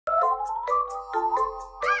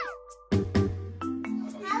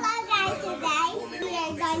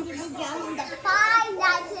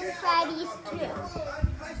these two.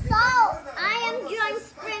 So I am doing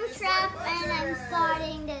Springtrap and I'm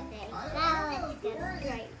starting the day. Now let's get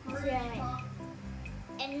right to it.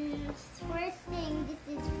 And first thing, this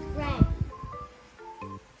is Freddy.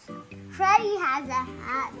 Freddy has a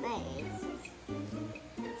hat made.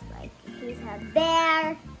 It's like he's a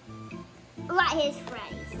bear. What is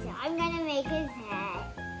Freddy? So I'm gonna make his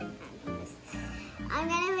hat. I'm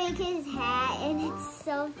gonna make his hat, and it's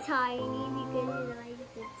so tiny because it's like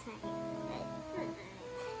so tiny.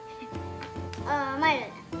 I don't know.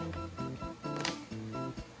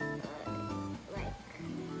 Like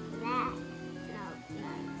that. No.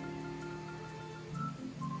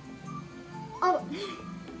 Oh.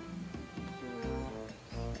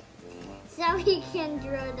 So he can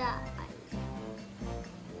draw that.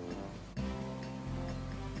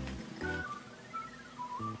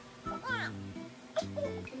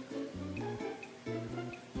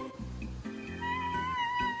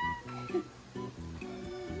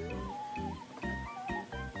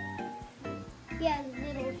 He has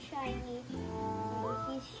little shiny.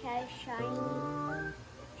 He's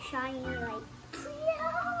shiny like.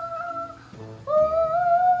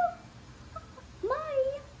 Oh, my.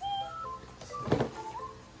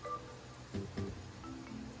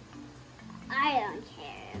 I don't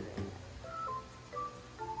care.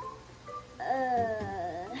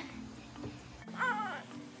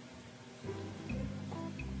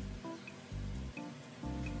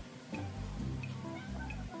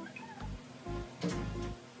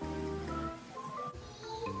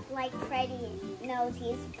 Like Freddy knows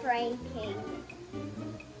he's pranking.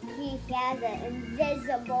 He has an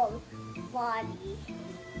invisible body.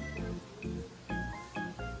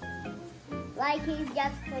 Like he's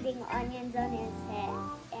just putting onions on his head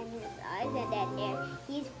and his eyes, and then there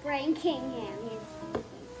he's pranking him.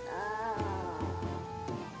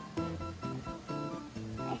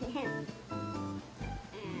 And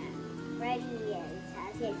Freddy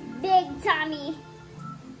has his big tummy.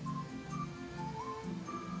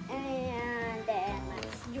 And then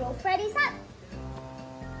let's draw Freddy's hat.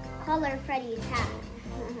 Color Freddy's hat.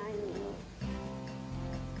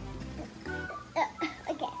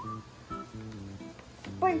 Okay.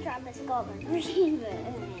 Springtrap is colored green.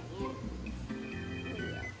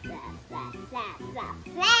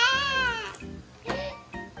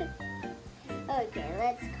 Okay,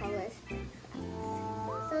 let's color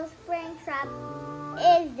Springtrap. So Springtrap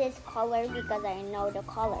is this color because I know the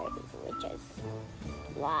colors, which is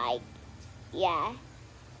like, yeah.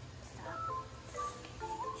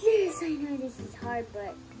 Yes, I know this is hard,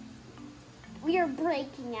 but we are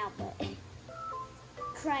breaking out, but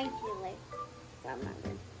trying to like remember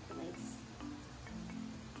the place.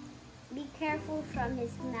 Be careful from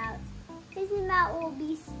his mouth. His mouth will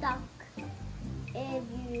be stuck if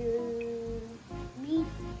you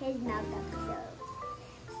beat his mouth up.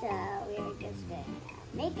 So we are just gonna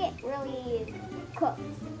make it really cooked.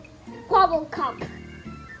 Bubble cup.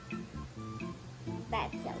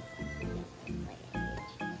 That's so fun.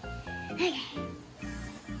 Okay.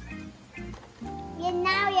 And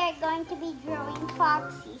now we are going to be drawing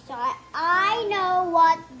Foxy. So I know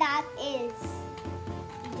what that is.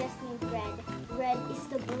 You just need bread. Bread is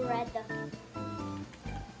the bread.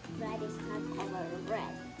 Bread is not color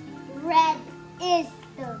red. Red is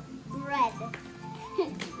the bread.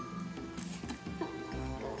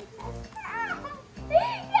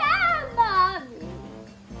 Yeah, Mommy.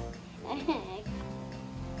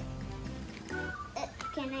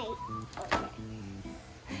 Can I? Okay.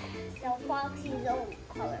 So Foxy's own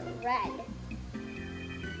color red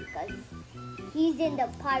because he's in the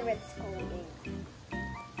Pirate's Cove.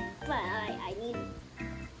 But I need.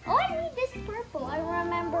 Oh, I need this purple. I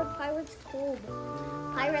remember Pirate's Cove.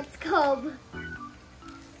 Pirate's Cove.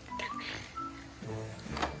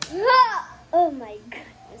 Oh my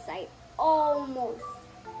goodness! I almost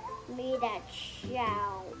made that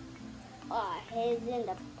shell. He's in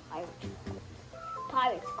the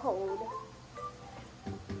Pirate's Cove.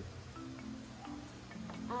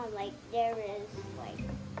 Like there is like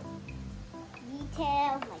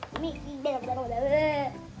details, like Mickey.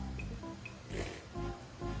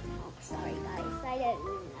 Oh, sorry guys,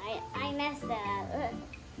 I messed that up.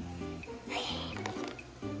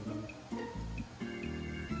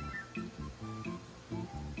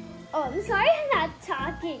 Oh, I'm sorry I'm not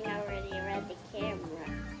talking. I already read the camera.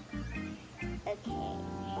 Okay.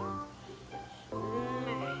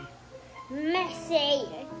 Messy.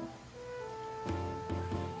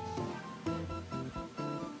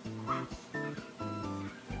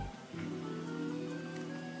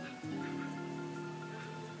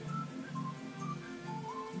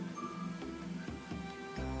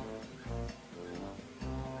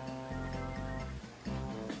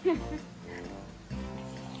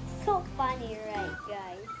 So funny, right,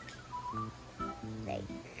 guys? Like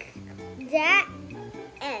that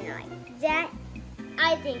and like that.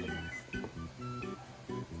 I think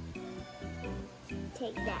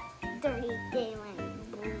take that dirty thing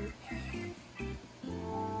and boom.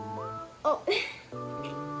 Oh.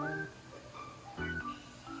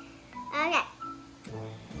 Okay.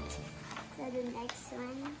 So the next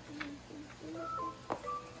one.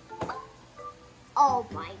 Oh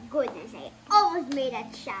my goodness, I almost made a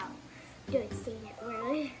shout. Don't say that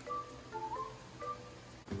word.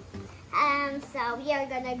 So we are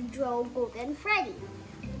gonna draw Golden Freddy.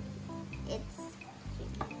 It's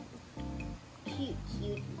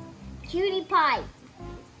cute. Cutie pie.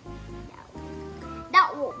 No,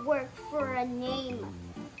 that won't work for a name.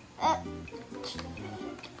 Okay.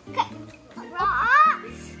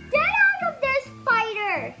 Get out of this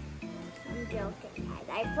spider! I'm joking, guys.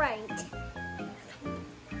 I pranked.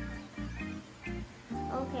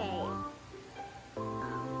 Okay.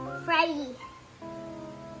 Freddy.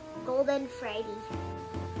 Golden Freddy.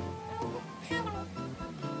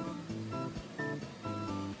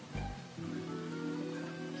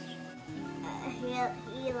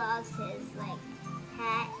 He lost his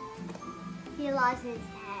hat. He lost his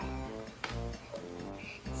hat.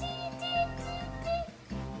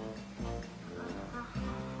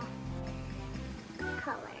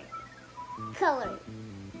 Color.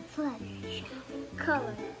 Fluttershy.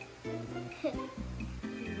 Color.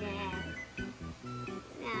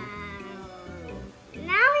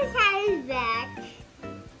 Now his hat is back.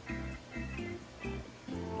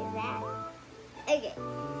 Is that? Okay.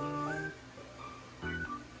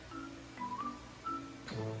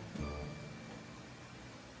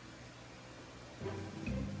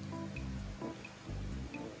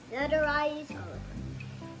 Other eyes.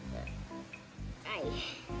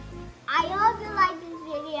 I hope you liked this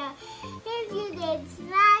video. If you did,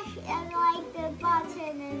 smash and like the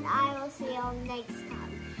button, and I will see you next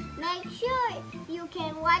time. Make sure you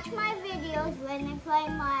can watch my videos when I play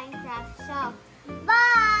Minecraft. So,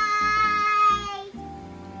 bye!